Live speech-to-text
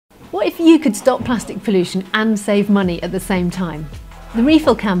What if you could stop plastic pollution and save money at the same time? The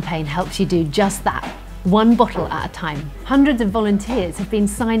Refill campaign helps you do just that, one bottle at a time. Hundreds of volunteers have been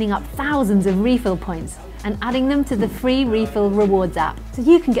signing up thousands of refill points and adding them to the free Refill Rewards app, so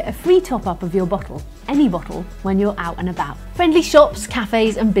you can get a free top-up of your bottle, any bottle, when you're out and about. Friendly shops,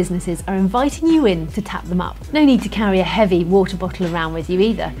 cafes and businesses are inviting you in to tap them up. No need to carry a heavy water bottle around with you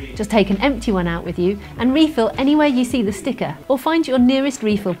either. Just take an empty one out with you and refill anywhere you see the sticker, or find your nearest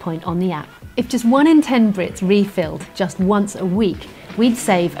refill point on the app. If just 1 in 10 Brits refilled just once a week, we'd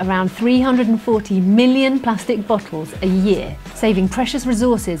save around 340 million plastic bottles a year, saving precious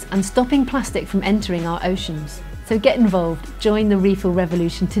resources and stopping plastic from entering our oceans. So get involved, join the refill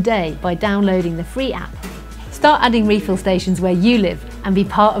revolution today by downloading the free app. Start adding refill stations where you live and be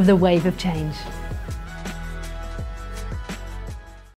part of the wave of change.